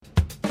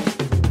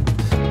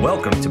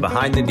Welcome to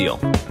Behind the Deal,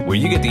 where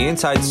you get the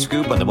inside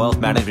scoop on the wealth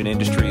management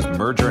industry's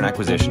merger and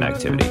acquisition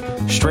activity,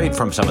 straight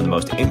from some of the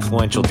most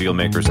influential deal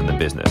makers in the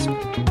business.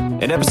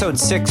 In episode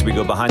 6, we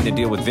go behind the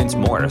deal with Vince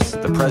Morris,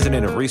 the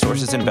president of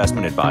Resources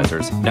Investment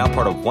Advisors, now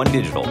part of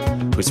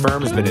OneDigital, whose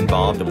firm has been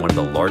involved in one of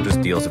the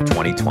largest deals of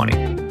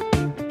 2020.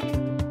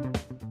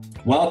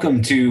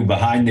 Welcome to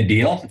Behind the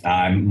Deal.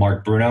 I'm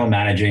Mark Bruno,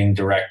 Managing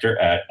Director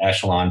at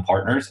Echelon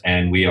Partners,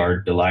 and we are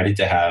delighted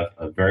to have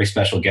a very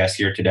special guest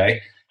here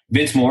today.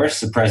 Vince Morris,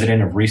 the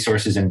president of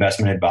Resources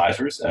Investment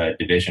Advisors, a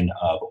division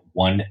of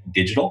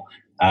OneDigital.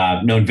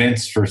 Known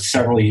Vince for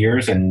several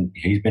years, and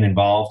he's been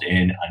involved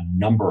in a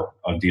number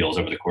of deals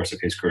over the course of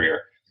his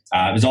career.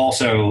 He was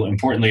also,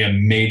 importantly, a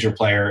major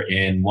player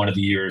in one of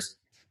the year's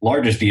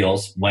largest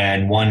deals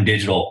when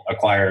OneDigital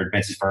acquired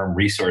Vince's firm,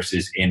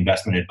 Resources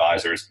Investment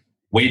Advisors,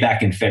 way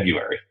back in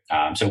February.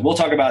 So we'll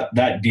talk about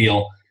that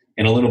deal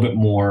in a little bit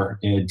more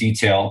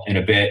detail in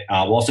a bit.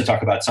 We'll also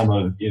talk about some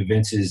of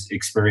Vince's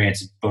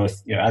experience,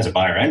 both as a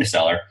buyer and a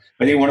seller.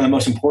 But I think one of the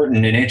most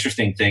important and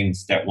interesting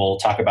things that we'll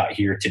talk about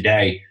here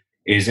today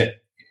is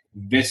that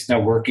Vince is now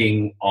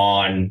working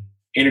on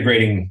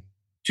integrating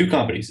two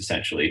companies,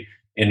 essentially,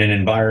 in an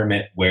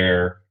environment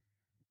where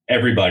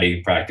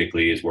everybody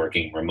practically is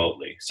working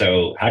remotely.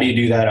 So how do you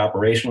do that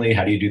operationally?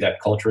 How do you do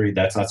that culturally?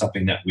 That's not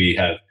something that we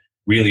have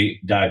really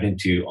dived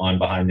into on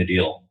Behind the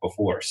Deal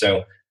before.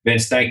 So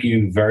Vince, thank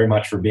you very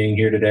much for being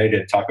here today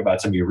to talk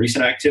about some of your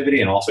recent activity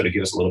and also to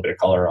give us a little bit of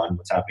color on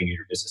what's happening in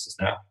your businesses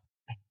now.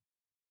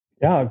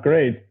 Yeah,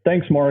 great.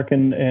 Thanks, Mark.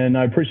 And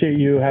I appreciate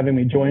you having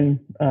me join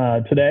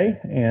today,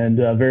 and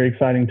very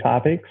exciting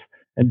topics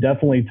and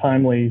definitely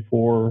timely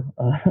for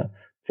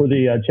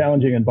the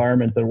challenging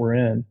environment that we're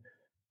in.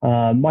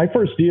 My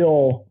first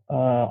deal,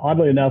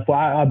 oddly enough,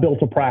 I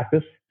built a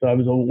practice. So I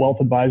was a wealth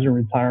advisor and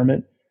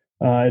retirement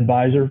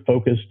advisor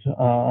focused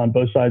on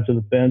both sides of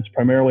the fence,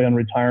 primarily on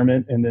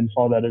retirement, and then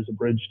saw that as a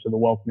bridge to the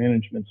wealth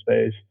management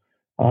space.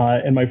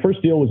 And my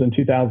first deal was in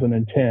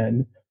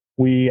 2010.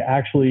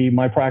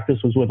 My practice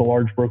was with a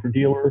large broker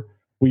dealer.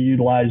 We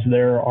utilized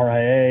their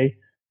RIA,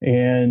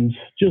 and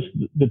just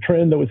the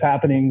trend that was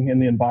happening in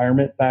the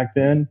environment back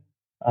then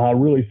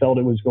really felt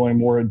it was going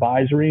more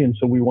advisory. And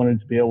so we wanted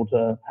to be able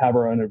to have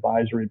our own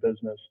advisory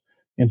business.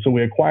 And so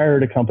we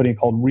acquired a company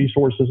called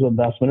Resources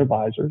Investment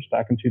Advisors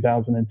back in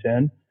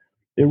 2010.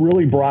 It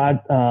really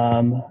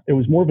it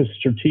was more of a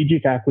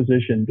strategic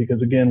acquisition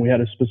because, again, we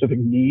had a specific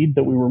need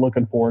that we were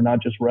looking for,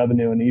 not just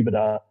revenue and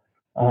EBITDA.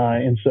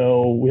 And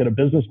so we had a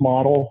business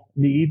model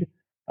need.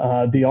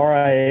 The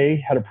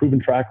RIA had a proven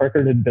track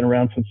record, had been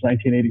around since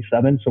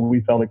 1987. So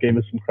we felt it gave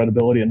us some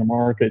credibility in the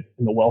market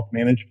in the wealth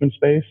management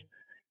space.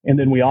 And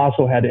then we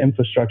also had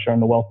infrastructure on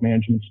the wealth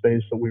management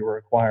space that we were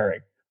acquiring,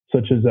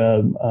 such as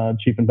a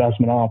chief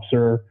investment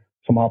officer,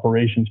 some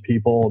operations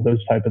people,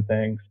 those type of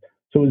things.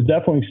 So it was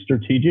definitely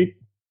strategic.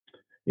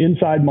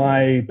 Inside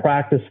my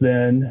practice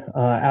then,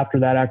 after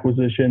that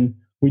acquisition,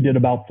 we did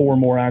about 4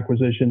 more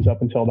acquisitions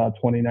up until about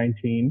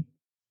 2019.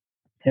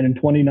 And in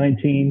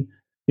 2019,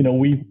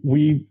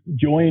 we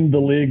joined the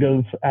league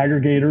of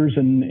aggregators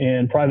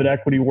and private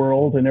equity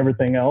world and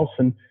everything else,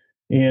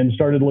 and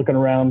started looking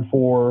around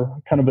for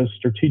kind of a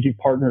strategic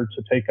partner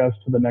to take us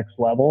to the next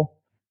level.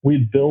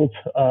 We'd built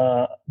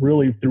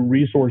really through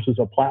Resources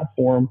a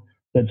platform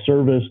that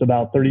serviced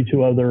about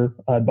 32 other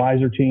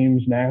advisor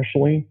teams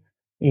nationally.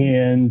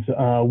 And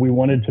we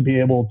wanted to be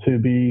able to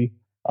be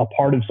a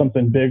part of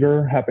something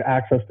bigger, have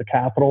access to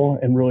capital,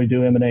 and really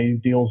do M&A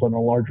deals on a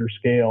larger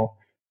scale.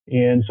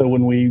 And so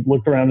when we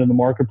looked around in the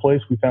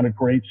marketplace, we found a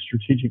great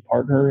strategic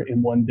partner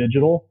in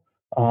OneDigital.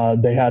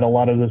 They had a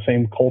lot of the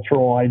same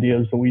cultural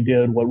ideas that we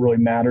did, what really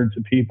mattered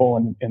to people,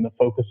 and the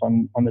focus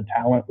on the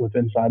talent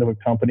within inside of a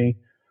company.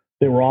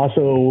 They were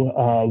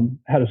also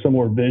had a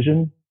similar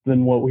vision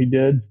than what we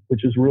did,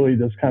 which is really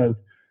this kind of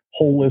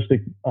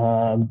holistic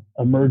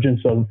emergence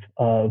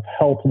of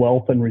health,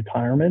 wealth, and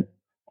retirement,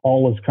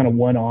 all as kind of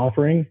one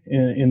offering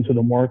into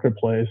the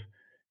marketplace.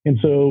 And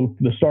so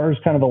the stars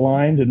kind of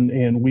aligned,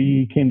 and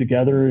we came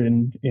together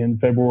in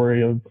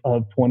February of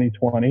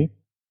 2020.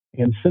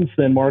 And since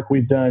then, Mark,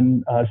 we've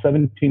done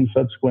 17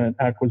 subsequent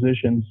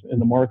acquisitions in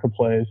the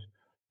marketplace,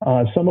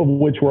 some of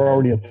which were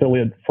already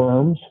affiliate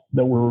firms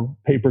that were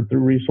papered through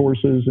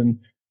Resources.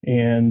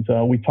 And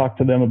we talked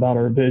to them about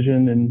our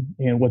vision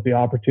and what the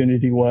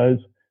opportunity was.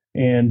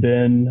 And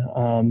then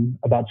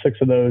about 6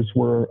 of those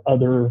were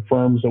other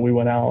firms that we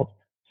went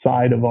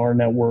outside of our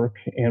network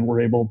and were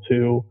able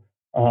to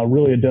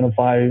really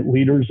identify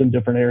leaders in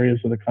different areas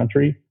of the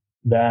country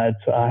that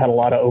had a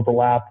lot of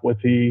overlap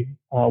with the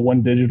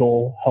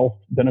OneDigital health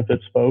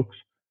benefits folks.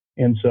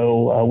 And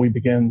so we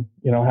began,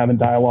 having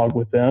dialogue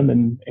with them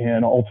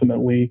and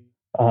ultimately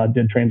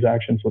did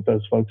transactions with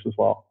those folks as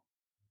well.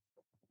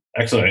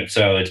 Excellent.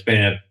 So it's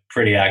been a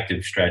pretty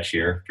active stretch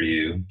here for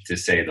you, to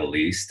say the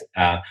least.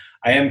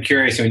 I am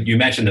curious, you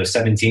mentioned those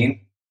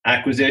 17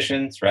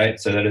 acquisitions, right?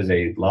 So that is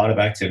a lot of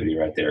activity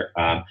right there.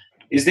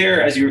 Is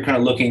there, as you were kind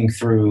of looking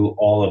through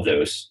all of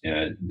those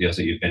deals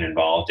that you've been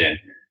involved in,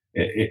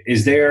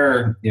 Is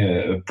there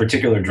a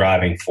particular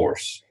driving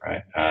force,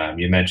 right?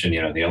 You mentioned,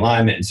 the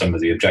alignment and some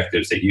of the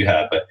objectives that you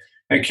have, but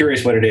I'm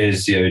curious what it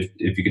is,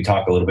 if you could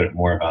talk a little bit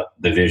more about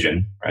the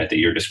vision, right, that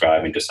you're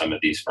describing to some of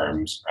these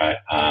firms, right?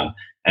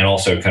 And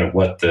also kind of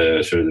what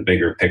the sort of the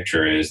bigger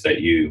picture is that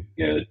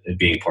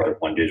being part of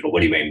OneDigital,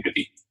 what do you aim to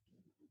be?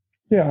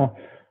 Yeah.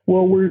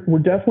 Well, we're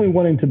definitely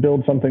wanting to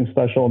build something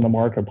special in the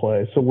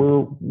marketplace. So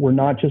we're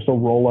not just a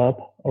roll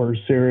up or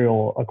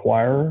serial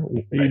acquirer,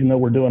 even though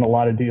we're doing a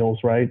lot of deals,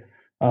 right?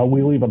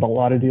 We leave a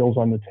lot of deals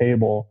on the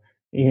table,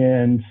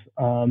 and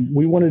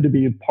we wanted to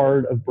be a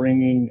part of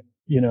bringing,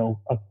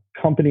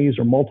 companies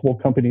or multiple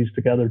companies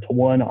together to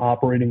one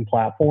operating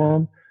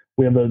platform.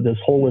 We have this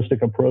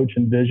holistic approach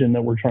and vision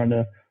that we're trying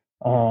to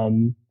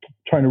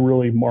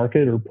really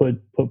market or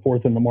put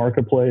forth in the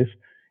marketplace.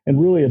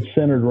 And really it's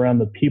centered around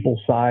the people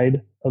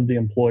side of the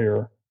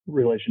employer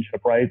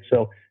relationship, right?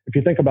 So if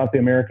you think about the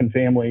American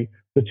family,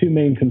 the two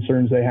main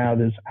concerns they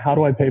have is how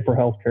do I pay for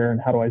healthcare and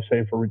how do I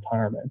save for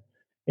retirement?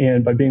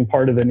 And by being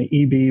part of an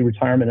EB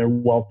retirement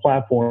and wealth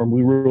platform,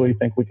 we really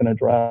think we can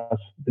address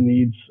the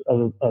needs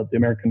of the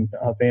American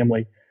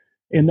family.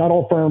 And not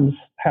all firms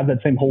have that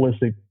same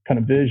holistic kind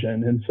of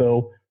vision. And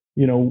so,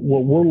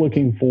 what we're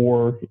looking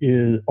for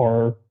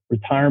are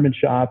retirement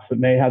shops that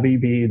may have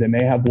EB, they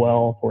may have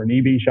wealth, or an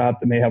EB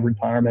shop that may have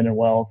retirement and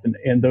wealth,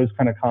 and those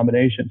kind of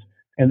combinations.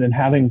 And then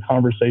having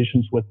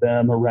conversations with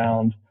them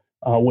around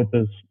what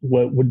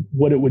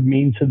it would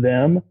mean to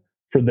them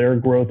for their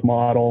growth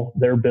model,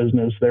 their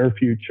business, their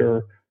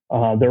future,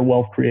 their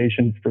wealth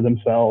creation for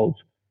themselves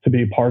to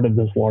be part of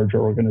this larger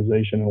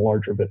organization and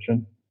larger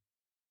vision.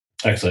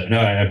 Excellent. No,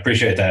 I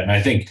appreciate that. And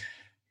I think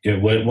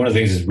one of the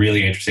things that's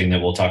really interesting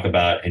that we'll talk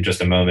about in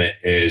just a moment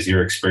is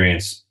your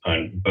experience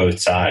on both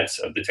sides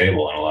of the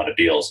table on a lot of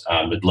deals.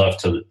 Would love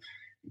to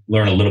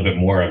learn a little bit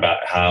more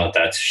about how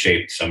that's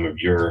shaped some of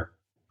your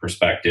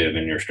perspective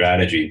and your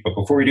strategy. But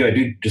before we do, I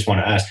do just want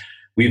to ask,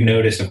 we've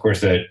noticed, of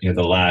course, that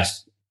the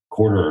last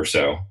quarter or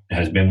so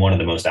has been one of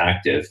the most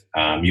active.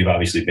 You've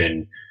obviously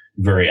been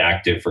very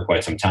active for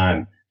quite some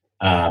time.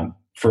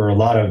 For a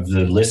lot of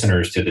the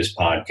listeners to this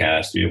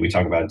podcast, we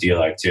talk about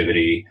deal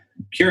activity.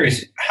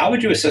 Curious, how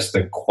would you assess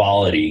the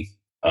quality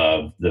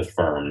of the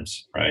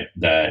firms, right,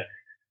 that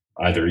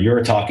either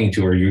you're talking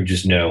to or you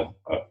just know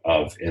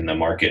of in the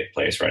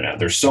marketplace right now?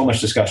 There's so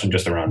much discussion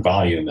just around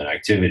volume and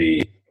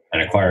activity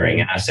and acquiring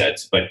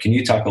assets, but can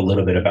you talk a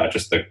little bit about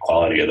just the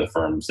quality of the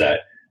firms that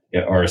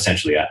are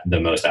essentially the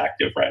most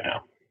active right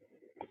now?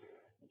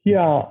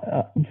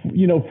 Yeah,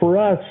 for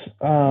us,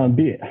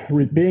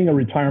 being a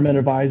retirement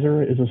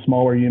advisor is a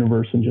smaller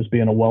universe than just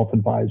being a wealth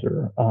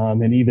advisor,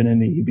 and even in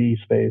the EB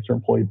space or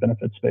employee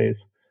benefit space.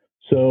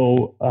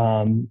 So,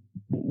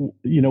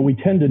 we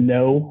tend to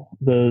know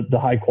the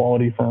high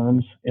quality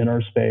firms in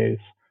our space.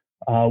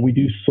 We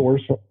do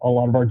source a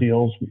lot of our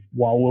deals.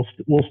 While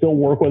we'll still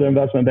work with an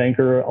investment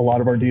banker, a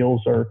lot of our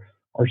deals are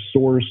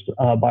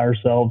sourced by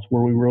ourselves,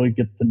 where we really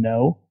get to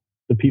know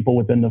the people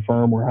within the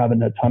firm. We're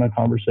having a ton of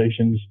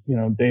conversations,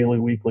 daily,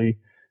 weekly,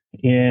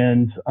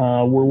 and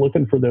we're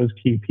looking for those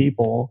key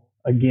people,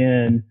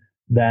 again,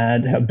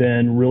 that have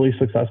been really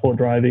successful at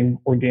driving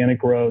organic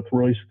growth,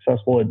 really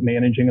successful at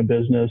managing a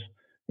business,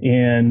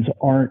 and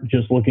aren't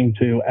just looking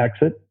to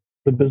exit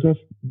the business.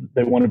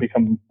 They want to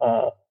become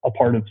a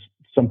part of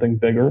something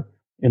bigger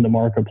in the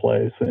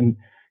marketplace. And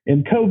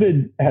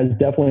COVID has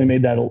definitely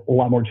made that a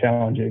lot more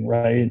challenging,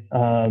 right?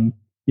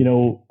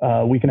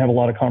 We can have a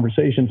lot of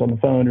conversations on the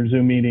phone or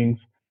Zoom meetings,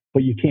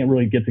 but you can't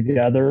really get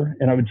together.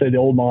 And I would say the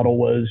old model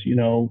was,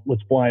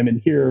 let's fly them in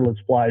here, let's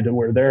fly to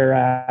where they're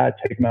at,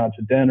 take them out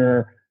to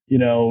dinner,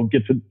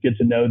 get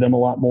to know them a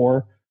lot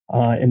more.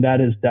 And that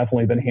has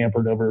definitely been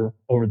hampered over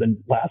the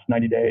last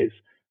 90 days.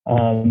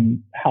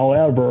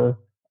 However,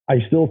 I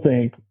still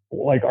think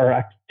our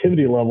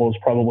activity level is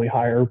probably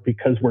higher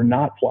because we're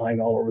not flying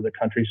all over the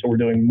country. So we're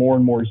doing more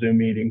and more Zoom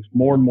meetings,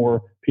 more and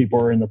more people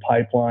are in the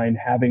pipeline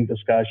having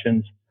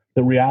discussions.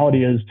 The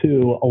reality is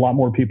too, a lot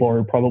more people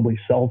are probably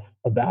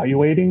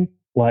self-evaluating,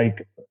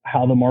 like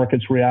how the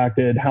market's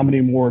reacted, how many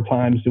more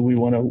times do we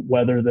want to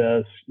weather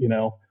this,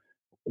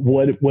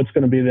 what's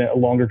going to be the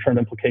longer term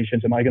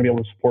implications? Am I going to be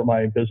able to support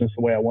my business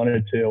the way I wanted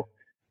it to?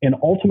 And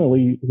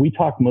ultimately, we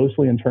talk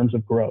mostly in terms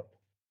of growth.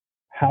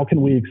 How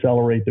can we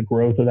accelerate the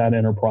growth of that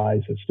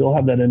enterprise and still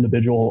have that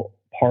individual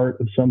part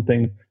of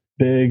something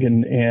big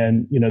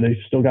and they've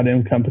still got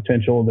income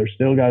potential. They've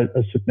still got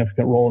a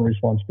significant role and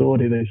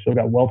responsibility. They've still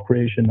got wealth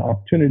creation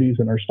opportunities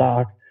in our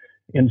stock.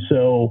 And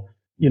so,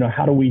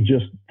 how do we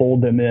just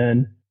fold them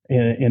in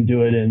and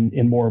do it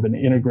in more of an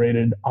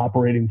integrated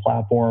operating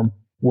platform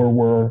where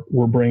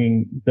we're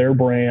bringing their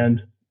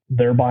brand,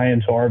 their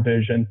buy-in to our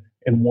vision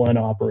in one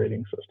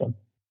operating system?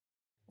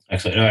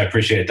 Excellent. No, I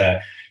appreciate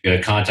that. The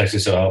context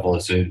is so helpful.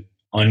 It's an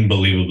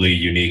unbelievably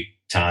unique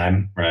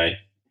time, right,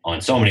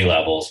 on so many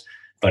levels.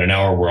 But in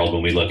our world,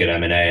 when we look at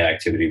M&A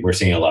activity, we're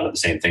seeing a lot of the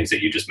same things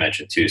that you just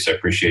mentioned too. So I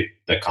appreciate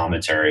the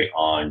commentary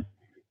on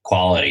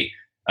quality.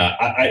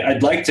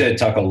 I'd like to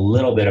talk a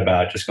little bit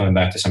about just going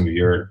back to some of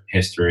your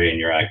history and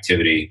your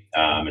activity,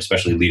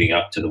 especially leading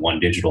up to the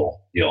OneDigital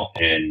deal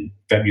in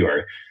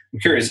February. I'm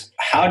curious,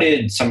 how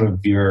did some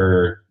of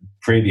your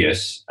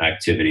previous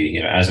activity,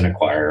 as an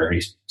acquirer, at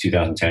least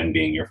 2010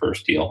 being your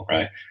first deal,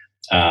 right?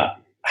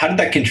 How did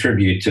that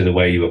contribute to the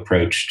way you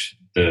approached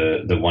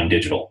the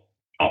OneDigital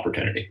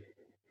opportunity?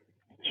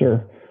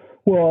 Sure.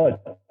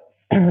 Well,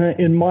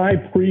 in my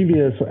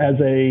previous as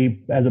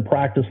a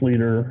practice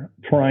leader,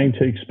 trying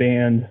to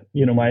expand,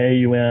 my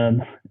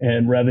AUM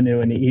and revenue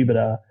and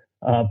EBITDA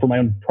for my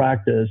own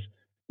practice,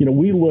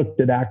 we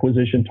looked at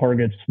acquisition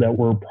targets that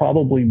were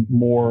probably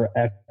more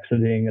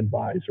exiting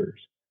advisors.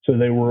 So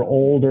they were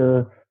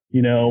older.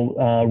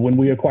 When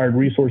we acquired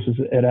Resources,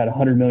 it had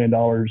 $100 million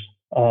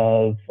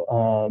of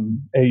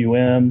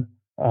AUM,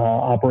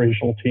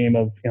 operational team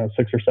of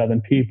 6 or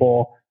 7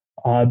 people.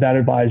 That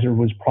advisor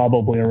was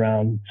probably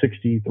around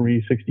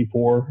 63,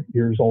 64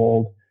 years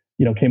old.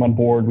 Came on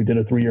board. We did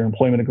a 3-year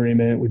employment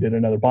agreement. We did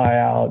another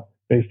buyout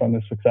based on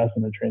the success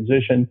and the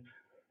transition.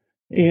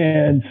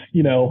 And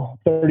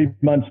 30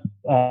 months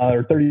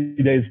or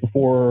 30 days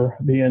before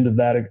the end of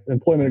that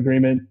employment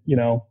agreement,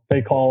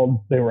 they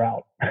called. They were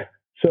out.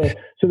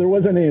 So there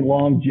wasn't any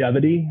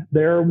longevity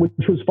there, which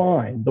was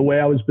fine. The way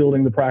I was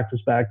building the practice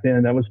back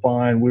then, that was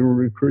fine. We were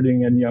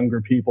recruiting in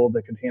younger people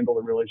that could handle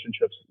the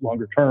relationships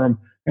longer term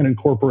and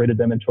incorporated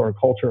them into our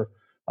culture.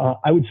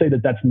 I would say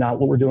that that's not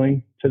what we're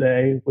doing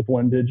today with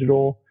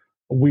OneDigital.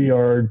 We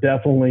are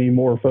definitely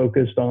more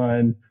focused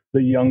on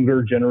the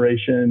younger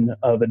generation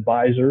of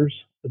advisors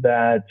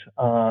that,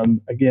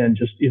 again,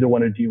 just either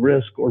want to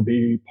de-risk or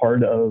be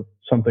part of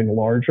something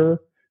larger.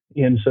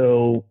 And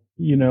so,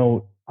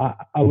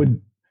 I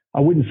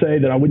wouldn't say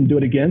that I wouldn't do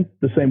it again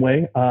the same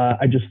way.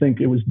 I just think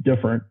it was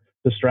different.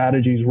 The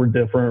strategies were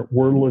different.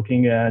 We're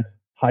looking at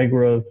high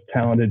growth,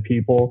 talented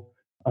people,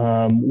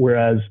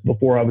 whereas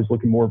before I was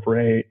looking more for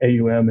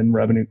AUM and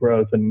revenue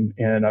growth, and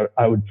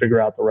I would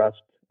figure out the rest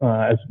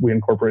as we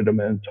incorporate them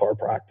into our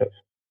practice.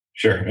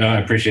 Sure, I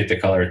appreciate the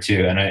color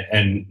too,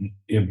 and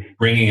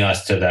bringing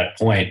us to that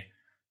point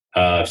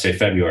of say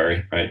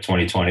February, right,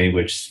 2020,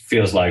 which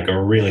feels like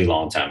a really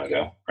long time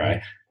ago,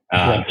 right?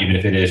 Even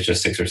if it is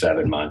just 6 or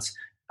 7 months.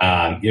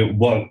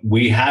 What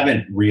we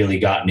haven't really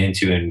gotten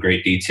into in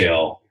great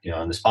detail,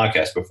 on this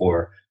podcast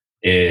before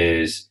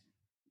is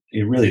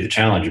really the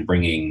challenge of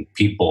bringing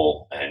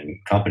people and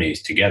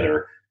companies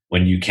together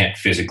when you can't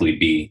physically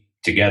be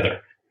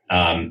together.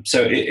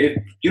 So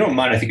if you don't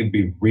mind, I think it'd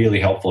be really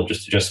helpful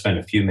just to spend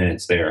a few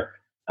minutes there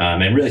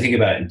and really think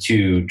about it in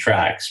 2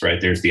 tracks,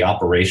 right? There's the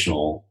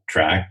operational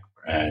track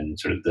and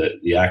sort of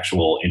the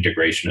actual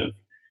integration of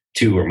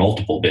 2 or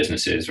multiple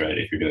businesses, right?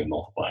 If you're doing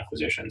multiple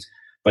acquisitions.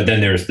 But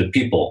then there's the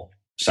people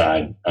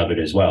side of it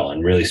as well,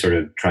 and really sort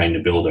of trying to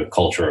build a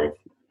culture of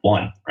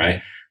one,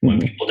 right? When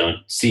people don't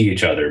see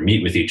each other,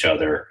 meet with each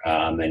other,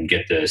 and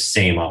get the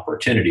same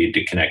opportunity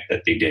to connect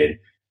that they did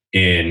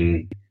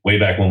in way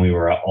back when we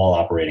were all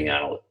operating in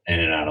an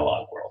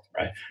analog world,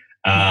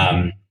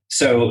 right?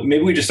 So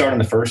maybe we just start on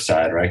the first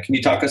side, right? Can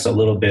you talk us a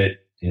little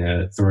bit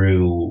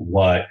through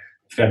what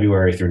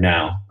February through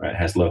now, right,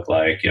 has looked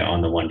like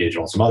on the OneDigital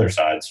and some other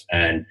sides,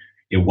 and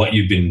what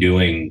you've been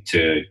doing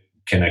to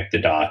connect the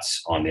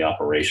dots on the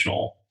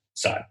operational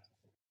side?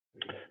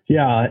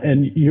 Yeah,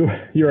 and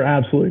you're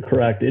absolutely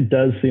correct. It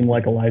does seem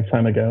like a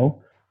lifetime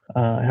ago,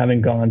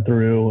 having gone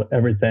through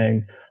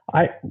everything.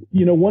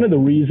 One of the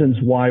reasons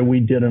why we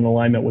did an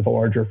alignment with a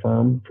larger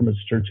firm from a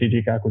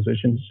strategic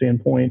acquisition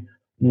standpoint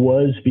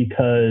was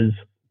because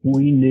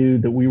we knew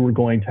that we were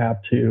going to have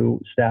to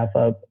staff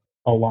up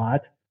a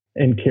lot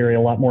and carry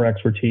a lot more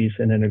expertise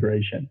in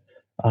integration.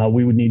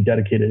 We would need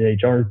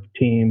dedicated HR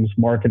teams,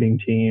 marketing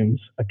teams,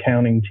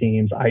 accounting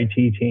teams,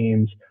 IT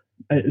teams.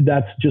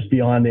 That's just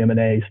beyond the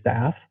M&A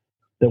staff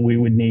that we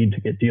would need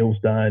to get deals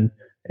done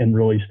and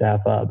really staff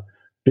up.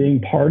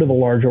 Being part of a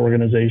large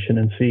organization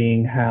and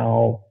seeing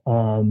how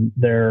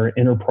their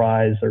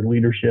enterprise, their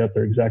leadership,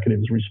 their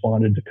executives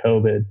responded to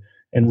COVID,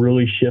 and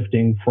really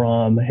shifting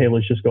from, hey,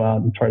 let's just go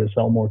out and try to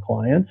sell more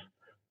clients,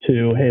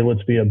 to, hey,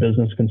 let's be a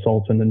business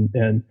consultant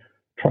and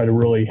try to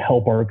really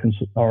help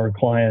our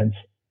clients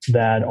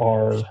that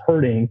are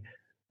hurting,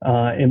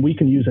 and we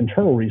can use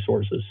internal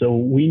resources. So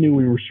we knew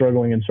we were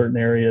struggling in certain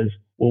areas.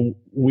 Well,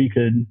 we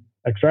could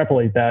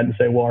extrapolate that and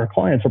say, well, our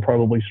clients are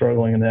probably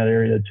struggling in that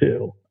area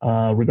too,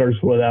 regardless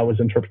of whether that was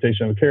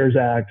interpretation of the CARES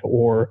Act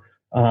or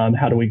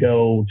how do we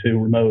go to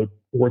remote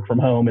work from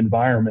home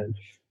environment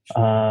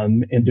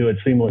and do it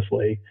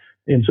seamlessly.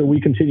 And so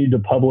we continued to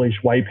publish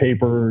white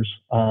papers,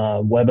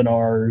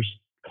 webinars,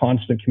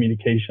 constant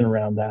communication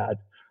around that.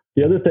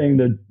 The other thing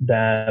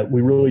that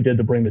we really did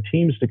to bring the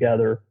teams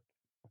together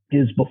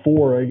is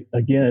before,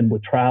 again,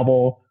 with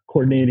travel,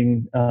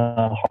 coordinating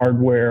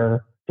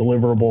hardware,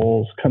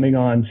 deliverables, coming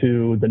on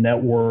to the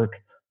network,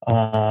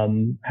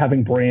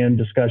 having brand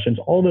discussions,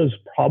 all those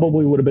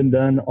probably would have been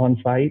done on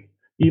site.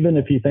 Even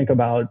if you think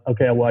about,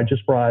 okay, well, I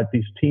just brought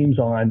these teams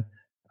on,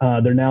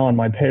 they're now on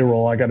my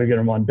payroll, I got to get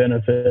them on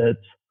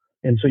benefits.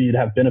 And so you'd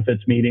have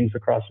benefits meetings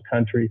across the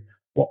country.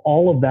 Well,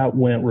 all of that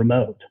went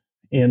remote.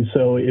 And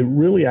so it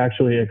really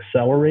actually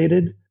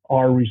accelerated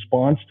our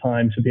response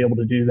time to be able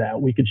to do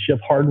that. We could ship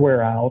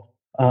hardware out.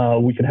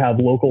 We could have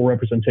local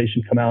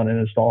representation come out and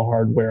install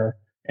hardware.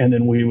 And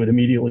then we would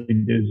immediately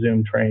do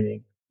Zoom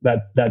training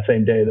that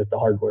same day that the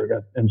hardware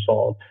got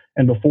installed.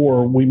 And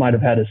before, we might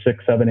have had a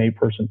 6, 7, 8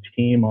 person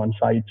team on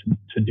site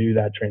to do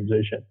that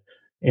transition.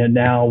 And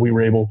now we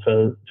were able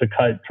to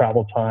cut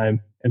travel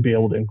time and be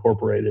able to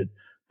incorporate it.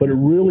 But it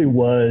really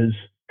was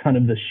kind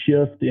of the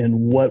shift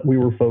in what we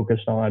were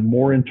focused on,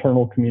 more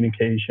internal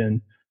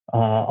communication,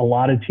 a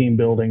lot of team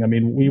building. I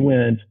mean, we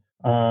went,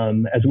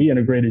 as we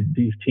integrated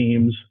these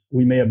teams,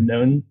 we may have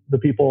known the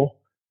people,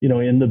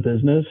 in the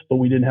business, but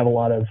we didn't have a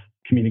lot of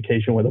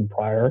communication with them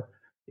prior.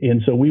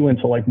 And so we went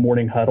to like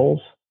morning huddles,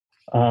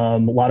 a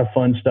lot of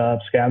fun stuff,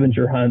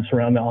 scavenger hunts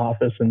around the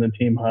office and the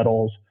team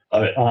huddles,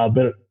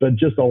 but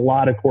just a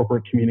lot of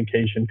corporate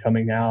communication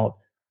coming out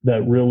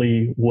that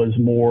really was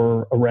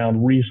more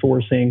around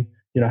resourcing.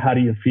 How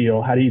do you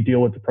feel? How do you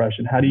deal with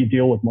depression? How do you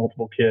deal with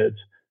multiple kids?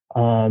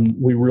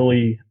 We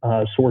really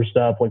sourced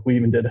up, like we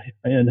even did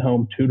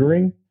in-home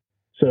tutoring.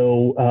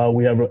 So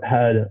we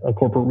had a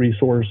corporate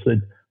resource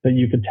that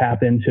you could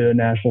tap into, a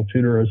National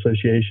Tutor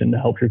Association, to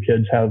help your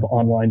kids have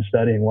online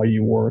studying while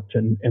you worked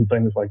and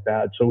things like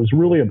that. So it was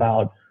really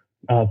about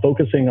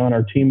focusing on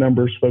our team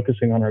members,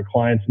 focusing on our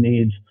clients'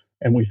 needs,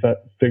 and we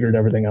figured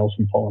everything else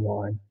would fall in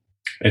line.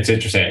 It's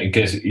interesting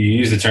because you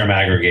used the term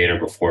aggregator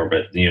before,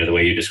 but the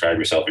way you describe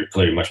yourself, you're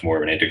clearly much more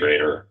of an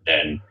integrator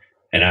than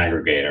an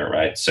aggregator,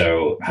 right?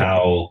 So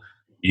how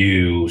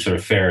you sort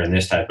of fare in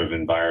this type of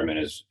environment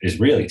is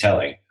really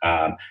telling.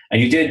 And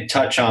you did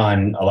touch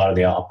on a lot of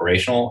the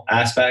operational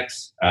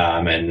aspects,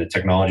 and the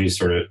technology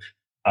sort of,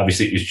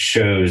 obviously it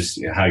shows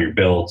how you're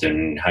built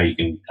and how you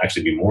can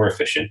actually be more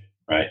efficient,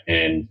 right,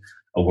 in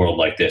a world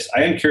like this.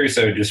 I am curious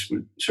though, just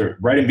sort of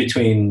right in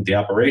between the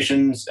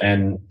operations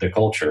and the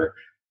culture,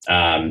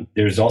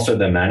 there's also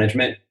the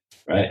management,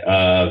 right,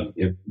 of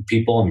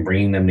people and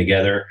bringing them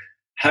together.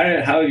 How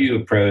have you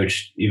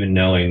approached even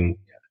knowing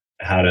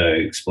how to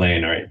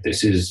explain, all right,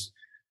 this is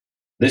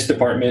this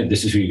department,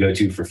 this is who you go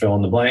to for fill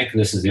in the blank,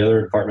 this is the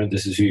other department,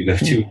 this is who you go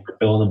to for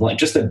fill in the blank,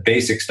 just the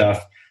basic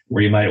stuff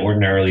where you might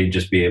ordinarily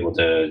just be able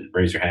to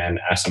raise your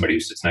hand, ask somebody who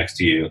sits next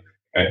to you,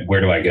 right,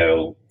 where do I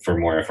go for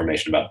more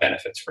information about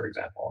benefits, for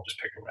example? I'll just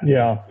pick a random.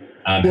 Yeah.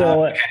 How do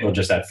you handle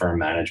just that firm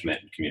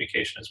management and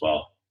communication as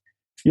well?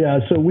 Yeah,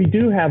 so we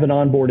do have an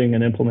onboarding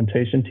and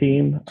implementation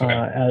team. Okay.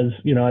 As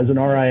an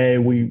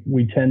RIA,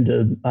 we tend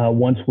to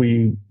once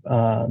we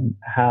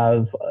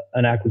have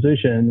an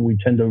acquisition, we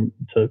tend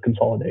to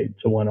consolidate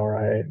to one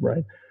RIA,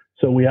 right?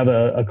 So we have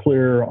a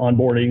clear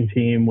onboarding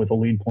team with a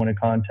lead point of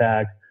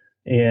contact,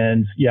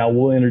 and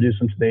we'll introduce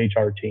them to the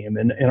HR team.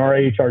 And our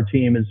HR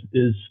team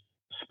is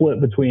split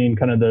between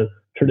kind of the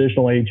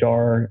traditional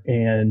HR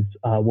and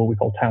what we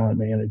call talent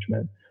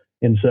management.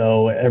 And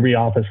so every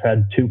office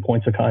had 2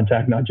 points of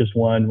contact, not just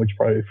one, which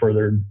probably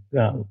further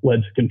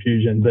led to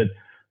confusion.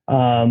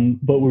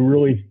 But we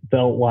really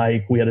felt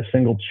like we had a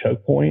single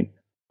choke point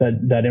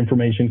that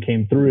information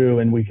came through,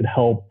 and we could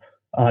help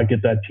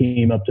get that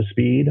team up to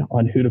speed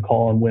on who to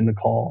call and when to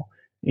call.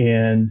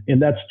 And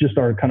that's just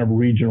our kind of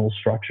regional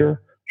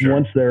structure. Sure.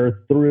 Once they're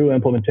through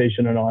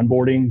implementation and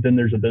onboarding, then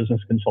there's a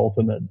business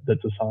consultant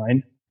that's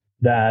assigned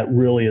that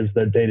really is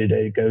their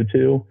day-to-day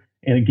go-to.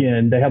 And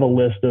again, they have a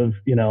list of,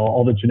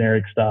 all the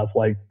generic stuff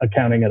like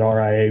accounting at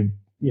RIA,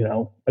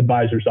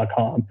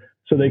 advisors.com.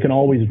 So they can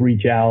always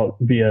reach out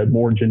via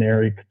more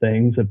generic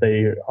things if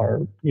they are,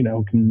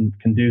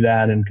 can do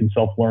that and can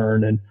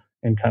self-learn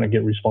and kind of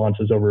get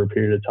responses over a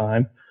period of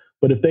time.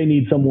 But if they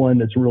need someone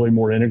that's really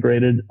more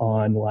integrated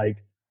on like,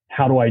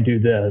 how do I do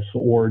this?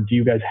 Or do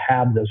you guys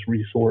have this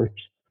resource?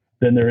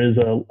 Then there is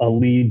a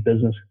lead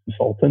business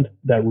consultant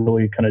that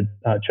really kind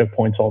of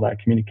checkpoints all that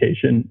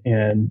communication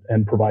and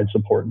provides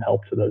support and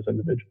help to those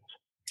individuals.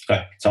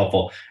 Okay, it's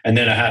helpful. And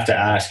then I have to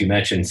ask, you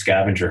mentioned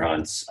scavenger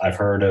hunts. I've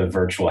heard of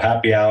virtual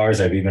happy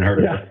hours. I've even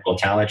heard of virtual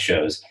talent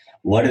shows.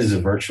 What is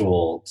a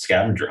virtual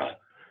scavenger hunt?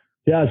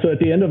 Yeah, so at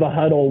the end of a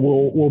huddle,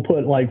 we'll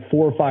put like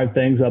 4 or 5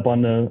 things up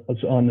on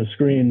the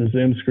screen, the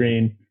Zoom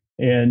screen.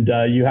 And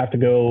you have to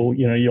go,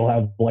 you'll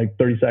have like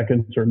 30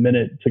 seconds or a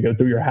minute to go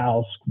through your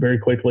house very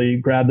quickly,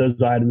 grab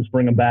those items,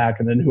 bring them back,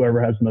 and then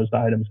whoever has the most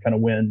items kind of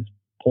wins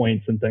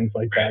points and things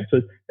like that.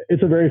 So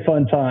it's a very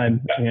fun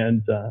time.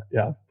 And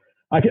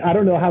I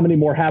don't know how many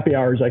more happy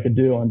hours I could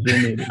do on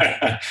Zoom meetings.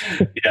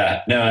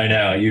 Yeah, no, I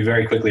know. You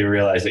very quickly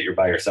realize that you're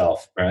by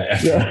yourself,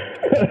 right?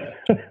 Yeah,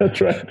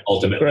 that's right.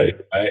 Ultimately,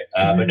 right?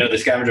 But no, the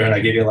scavenger hunt, I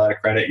give you a lot of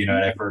credit, and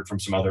I've heard from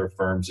some other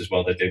firms as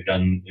well that they've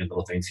done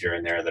little things here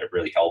and there that have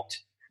really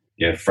helped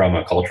from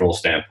a cultural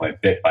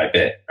standpoint, bit by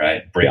bit,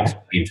 right? Bring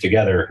teams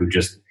together who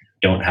just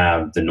don't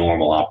have the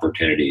normal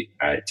opportunity,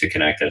 right, to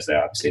connect as they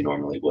obviously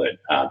normally would.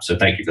 So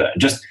thank you for that.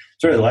 And just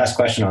sort of the last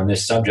question on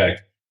this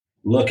subject,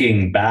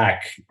 looking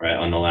back, right,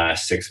 on the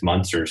last 6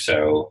 months or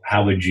so,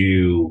 how would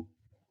you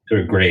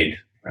sort of grade,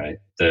 right,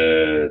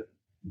 the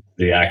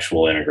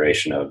actual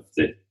integration of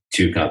the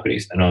two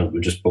companies? And I'll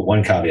just put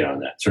one caveat on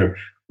that. Sort of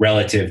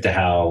relative to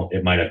how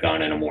it might have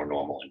gone in a more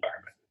normal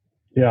environment.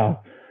 Yeah.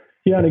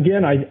 Yeah. And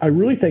again, I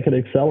really think it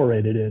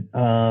accelerated it.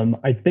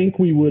 I think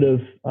we would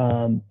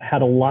have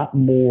had a lot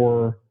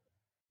more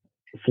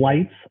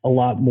flights, a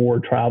lot more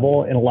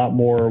travel, and a lot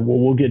more. Well,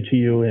 we'll get to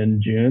you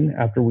in June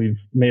after we've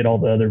made all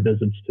the other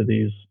visits to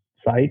these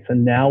sites.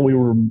 And now we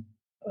were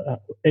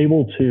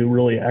able to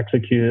really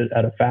execute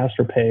at a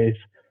faster pace,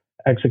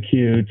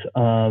 execute,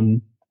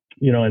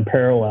 in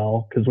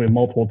parallel because we have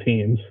multiple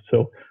teams.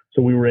 So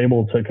we were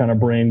able to kind of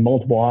bring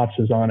multiple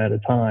offices on at a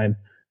time.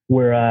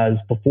 Whereas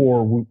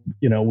before,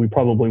 we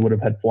probably would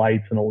have had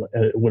flights and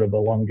it would have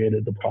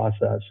elongated the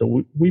process.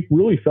 So we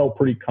really felt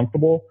pretty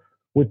comfortable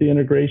with the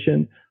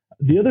integration.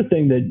 The other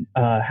thing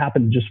that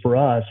happened just for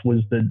us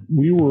was that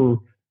we were,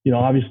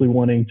 obviously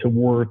wanting to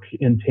work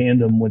in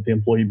tandem with the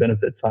employee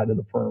benefit side of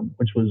the firm,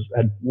 which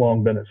had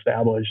long been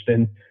established.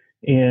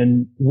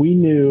 And we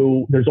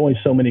knew there's only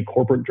so many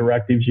corporate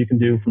directives you can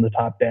do from the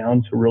top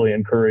down to really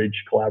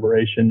encourage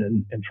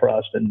collaboration and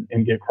trust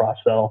and get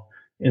cross-sell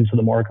into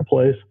the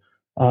marketplace.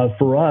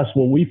 For us,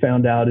 what we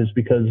found out is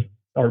because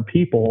our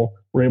people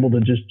were able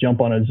to just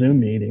jump on a Zoom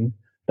meeting,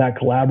 that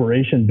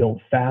collaboration built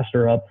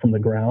faster up from the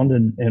ground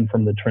and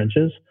from the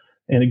trenches.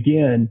 And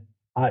again,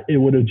 it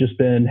would have just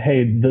been,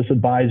 hey, this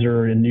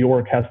advisor in New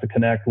York has to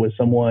connect with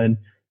someone,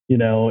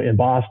 in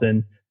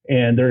Boston,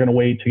 and they're going to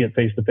wait to get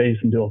face-to-face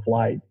and do a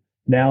flight.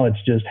 Now it's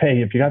just,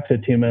 hey, if you got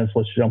 15 minutes,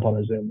 let's jump on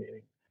a Zoom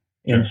meeting.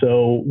 Sure. And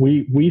so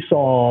we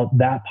saw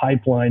that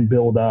pipeline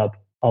build up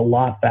a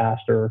lot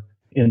faster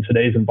in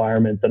today's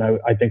environment than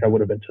I think I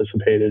would have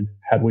anticipated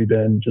had we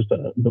been just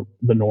the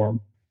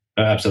norm.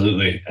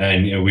 Absolutely.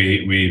 And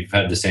we've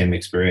had the same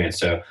experience.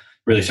 So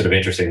really sort of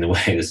interesting the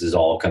way this is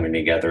all coming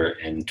together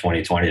in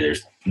 2020.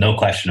 There's no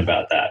question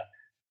about that.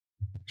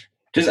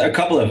 Just a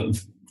couple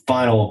of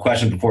final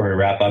questions before we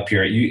wrap up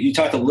here. You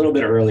talked a little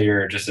bit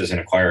earlier, just as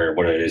an acquirer,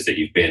 what it is that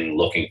you've been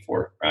looking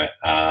for, right?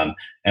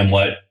 And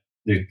what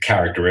the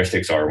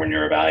characteristics are when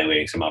you're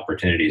evaluating some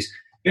opportunities.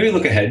 Maybe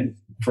look ahead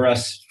for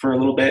us for a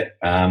little bit.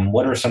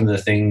 What are some of the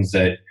things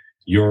that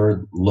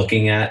you're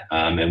looking at,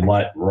 and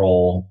what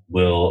role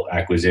will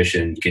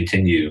acquisition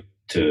continue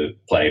to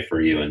play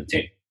for you and the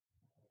team?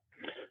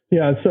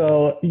 Yeah,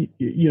 so,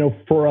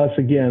 for us,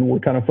 again, we're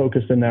kind of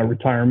focused in that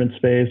retirement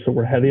space. So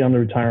we're heavy on the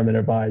retirement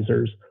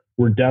advisors.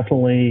 We're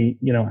definitely,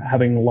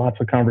 having lots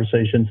of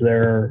conversations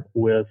there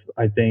with,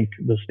 I think,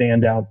 the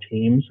standout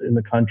teams in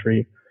the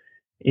country.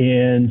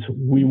 And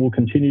we will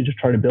continue to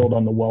try to build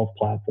on the wealth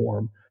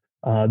platform.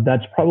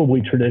 That's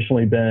probably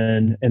traditionally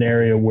been an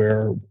area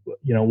where,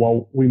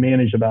 while we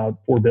manage about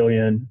 $4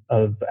 billion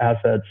of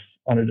assets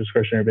on a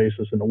discretionary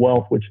basis in the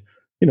wealth, which,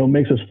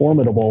 makes us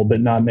formidable, but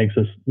not makes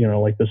us,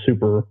 like the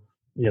super,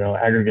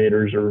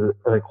 aggregators or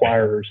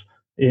acquirers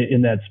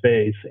in that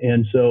space.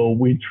 And so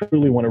we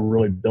truly want to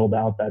really build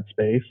out that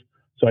space.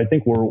 So I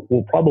think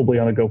we'll probably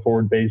on a go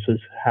forward basis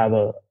have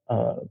a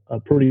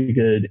pretty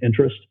good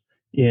interest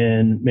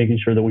in making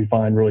sure that we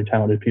find really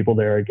talented people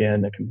there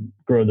again that can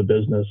grow the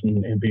business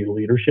and be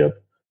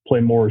leadership, play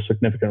more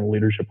significant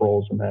leadership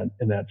roles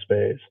in that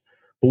space.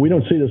 But we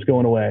don't see this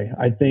going away.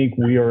 I think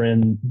we are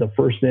in the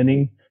first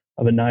inning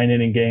of a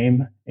 9-inning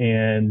game,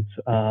 and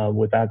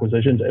with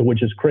acquisitions,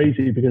 which is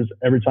crazy because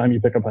every time you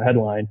pick up a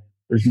headline,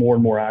 there's more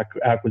and more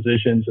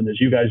acquisitions. And as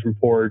you guys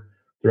report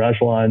through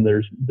Echelon,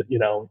 there's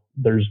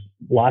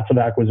lots of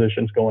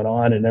acquisitions going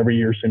on, and every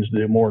year seems to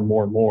do more and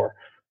more and more.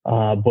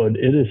 But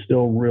it is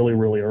still really,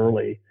 really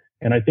early.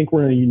 And I think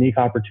we're in a unique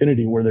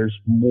opportunity where there's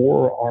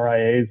more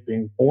RIAs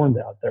being formed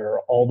out there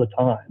all the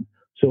time.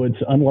 So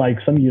it's unlike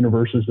some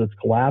universes that's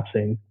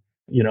collapsing,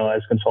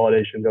 as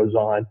consolidation goes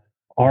on.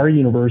 Our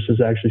universe is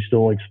actually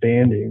still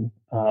expanding,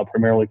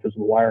 primarily because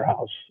of the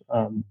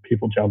wirehouse,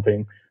 people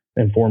jumping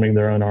and forming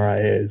their own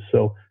RIAs.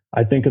 So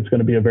I think it's going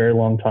to be a very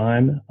long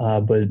time,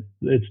 but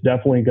it's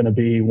definitely going to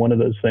be one of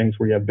those things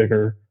where you have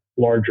bigger,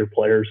 larger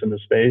players in the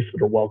space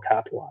that are well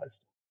capitalized.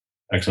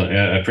 Excellent.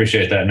 Yeah, I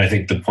appreciate that. And I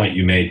think the point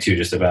you made too,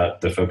 just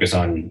about the focus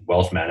on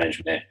wealth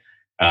management,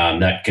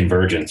 that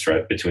convergence,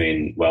 right,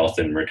 between wealth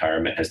and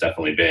retirement has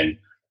definitely been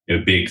a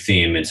big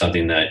theme and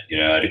something that,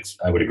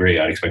 I would agree.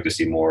 I'd expect to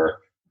see more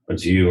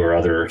of you or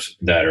others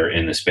that are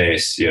in the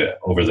space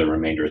over the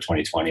remainder of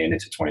 2020 and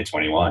into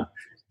 2021.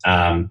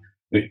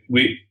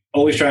 We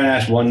always try and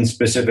ask one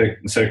specific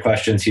set of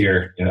questions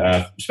here,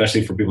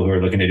 especially for people who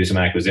are looking to do some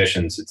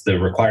acquisitions. It's the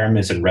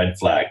requirements and red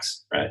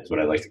flags, right, is what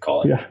I like to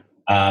call it.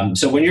 Yeah.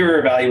 So when you're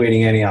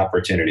evaluating any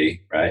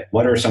opportunity, right,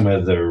 what are some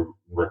of the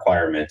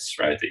requirements,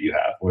 right, that you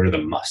have? What are the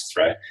musts,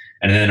 right?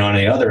 And then on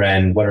the other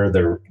end, what are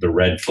the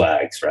red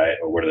flags, right?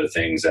 Or what are the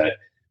things that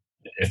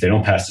if they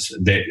don't pass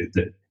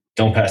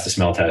don't pass the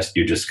smell test,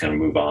 you just kind of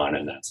move on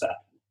and that's that?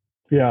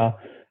 Yeah.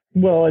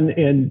 Well,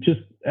 and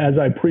just as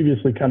I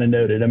previously kind of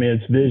noted, I mean,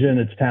 it's vision,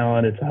 it's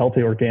talent, it's a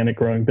healthy, organic,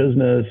 growing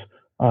business.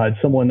 It's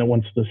someone that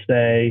wants to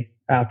stay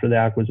after the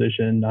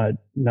acquisition,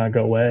 not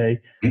go away.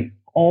 Mm-hmm.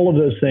 All of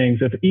those things,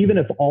 even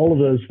if all of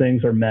those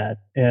things are met,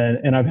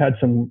 and I've had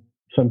some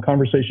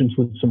conversations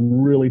with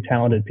some really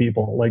talented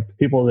people, like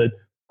people that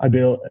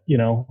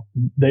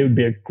they would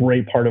be a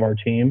great part of our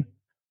team.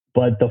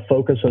 but the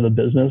focus of the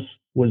business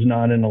was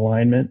not in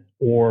alignment,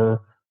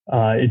 or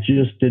it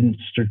just didn't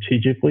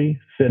strategically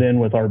fit in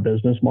with our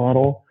business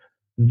model,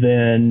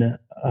 then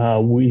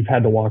we've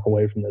had to walk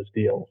away from those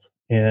deals.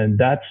 And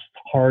that's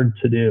hard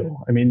to do.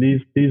 I mean,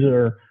 these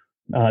are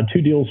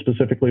two deals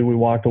specifically we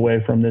walked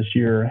away from this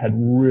year, had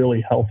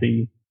really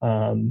healthy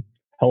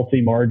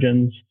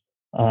margins,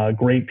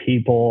 great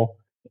people,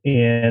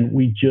 and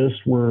we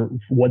just were,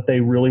 what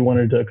they really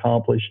wanted to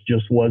accomplish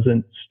just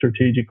wasn't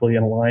strategically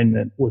in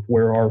alignment with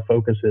where our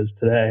focus is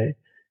today.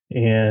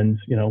 And,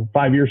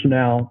 5 years from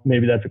now,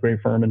 maybe that's a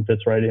great firm and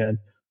fits right in.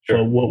 Sure.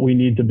 So what we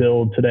need to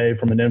build today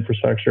from an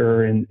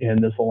infrastructure and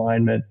this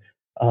alignment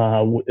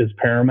is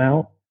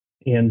paramount.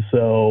 And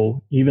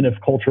so even if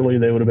culturally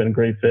they would have been a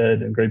great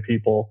fit and great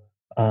people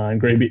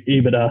and great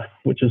EBITDA,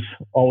 which is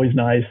always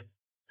nice,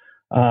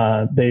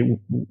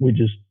 we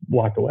just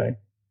walked away.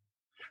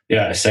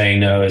 Yeah, saying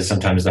no is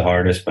sometimes the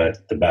hardest,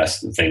 but the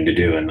best thing to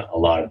do in a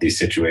lot of these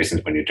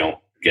situations when you don't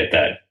get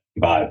that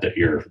vibe that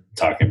you're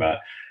talking about.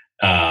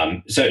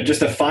 So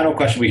just a final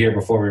question we hear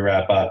before we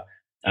wrap up.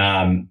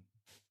 You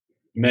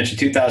mentioned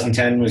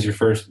 2010 was your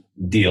first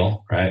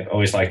deal, right?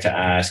 Always like to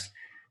ask,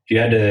 if you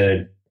had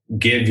to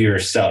give your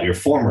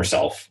former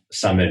self,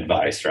 some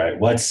advice, right?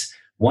 What's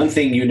one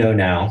thing you know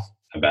now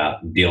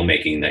about deal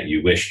making that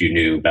you wish you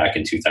knew back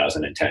in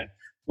 2010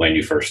 when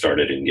you first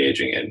started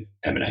engaging in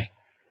M&A?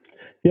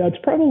 Yeah, it's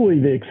probably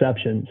the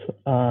exceptions.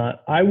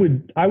 I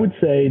would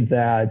say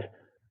that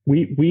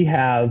we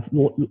have,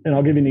 and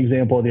I'll give you an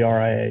example of the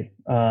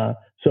RIA.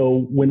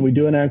 So when we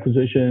do an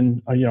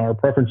acquisition, our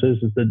preference is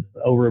that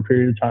over a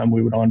period of time,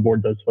 we would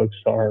onboard those folks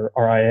to our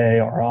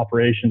RIA, our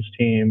operations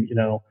team.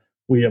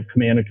 We have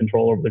command and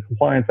control over the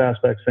compliance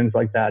aspects, things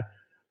like that.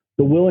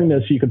 The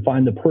willingness, you could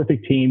find the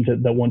perfect team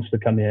that wants to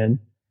come in,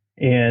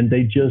 and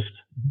they just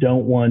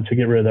don't want to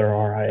get rid of their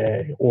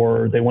RIA,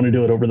 or they want to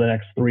do it over the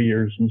next 3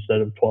 years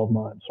instead of 12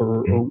 months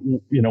or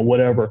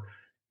whatever.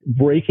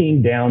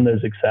 Breaking down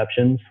those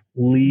exceptions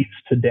leads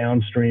to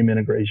downstream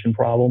integration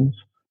problems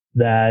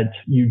that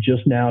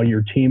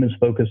your team is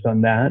focused on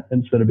that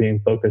instead of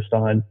being focused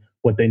on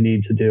what they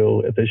need to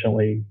do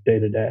efficiently day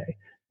to day.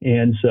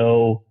 And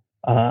so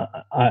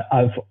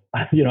I've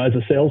as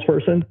a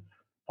salesperson,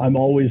 I'm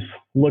always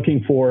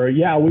looking for,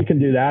 we can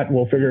do that.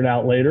 We'll figure it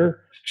out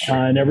later. Sure.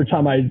 And every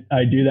time I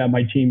do that,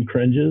 my team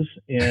cringes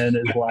and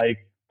is like,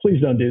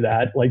 please don't do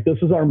that. Like, this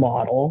is our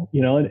model,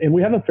 and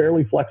we have a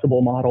fairly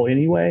flexible model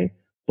anyway.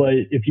 But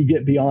if you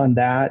get beyond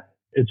that,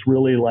 it's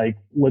really like,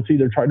 let's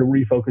either try to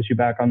refocus you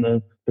back on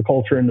the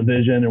culture and the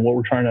vision and what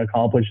we're trying to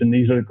accomplish. And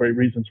these are the great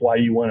reasons why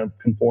you want to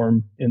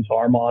conform into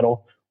our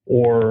model,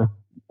 or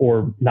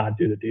not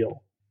do the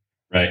deal.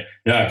 Right.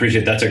 No, I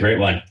appreciate it. That's a great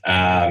one.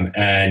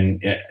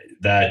 And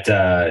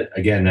that,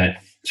 again,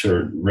 that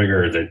sort of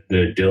rigor,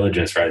 the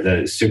diligence, right? That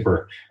is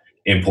super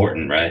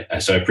important, right?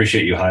 So I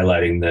appreciate you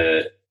highlighting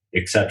the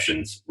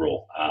exceptions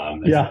rule.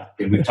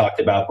 We've talked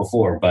about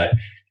before, but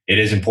it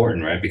is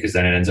important, right? Because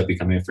then it ends up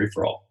becoming a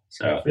free-for-all.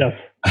 So yes,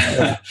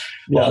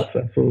 well, yes,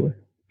 absolutely.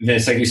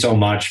 Vince, thank you so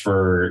much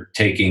for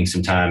taking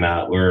some time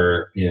out.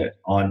 We're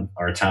on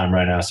our time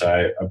right now, so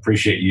I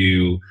appreciate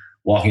you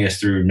walking us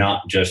through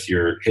not just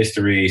your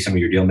history, some of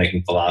your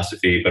deal-making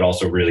philosophy, but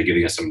also really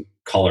giving us some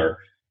color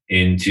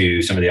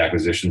into some of the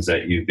acquisitions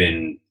that you've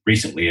been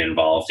recently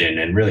involved in,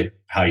 and really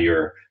how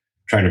you're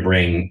trying to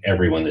bring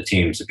everyone, the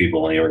teams, the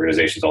people, and the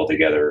organizations all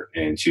together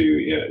into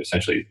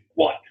essentially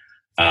one.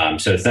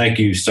 So thank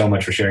you so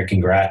much for sharing.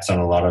 Congrats on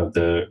a lot of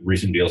the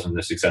recent deals and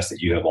the success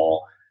that you have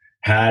all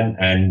had.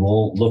 And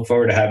we'll look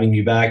forward to having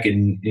you back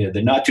in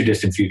the not too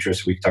distant future,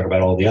 so we can talk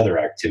about all the other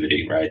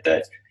activity, right,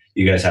 that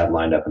you guys have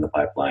lined up in the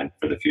pipeline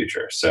for the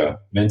future. So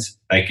Vince,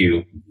 thank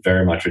you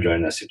very much for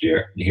joining us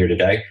here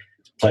today.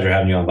 It's a pleasure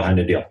having you on Behind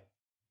the Deal.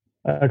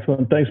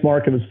 Excellent. Thanks,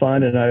 Mark. It was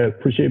fun, and I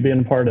appreciate being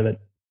a part of it.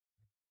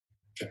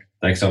 Sure.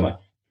 Thanks so much.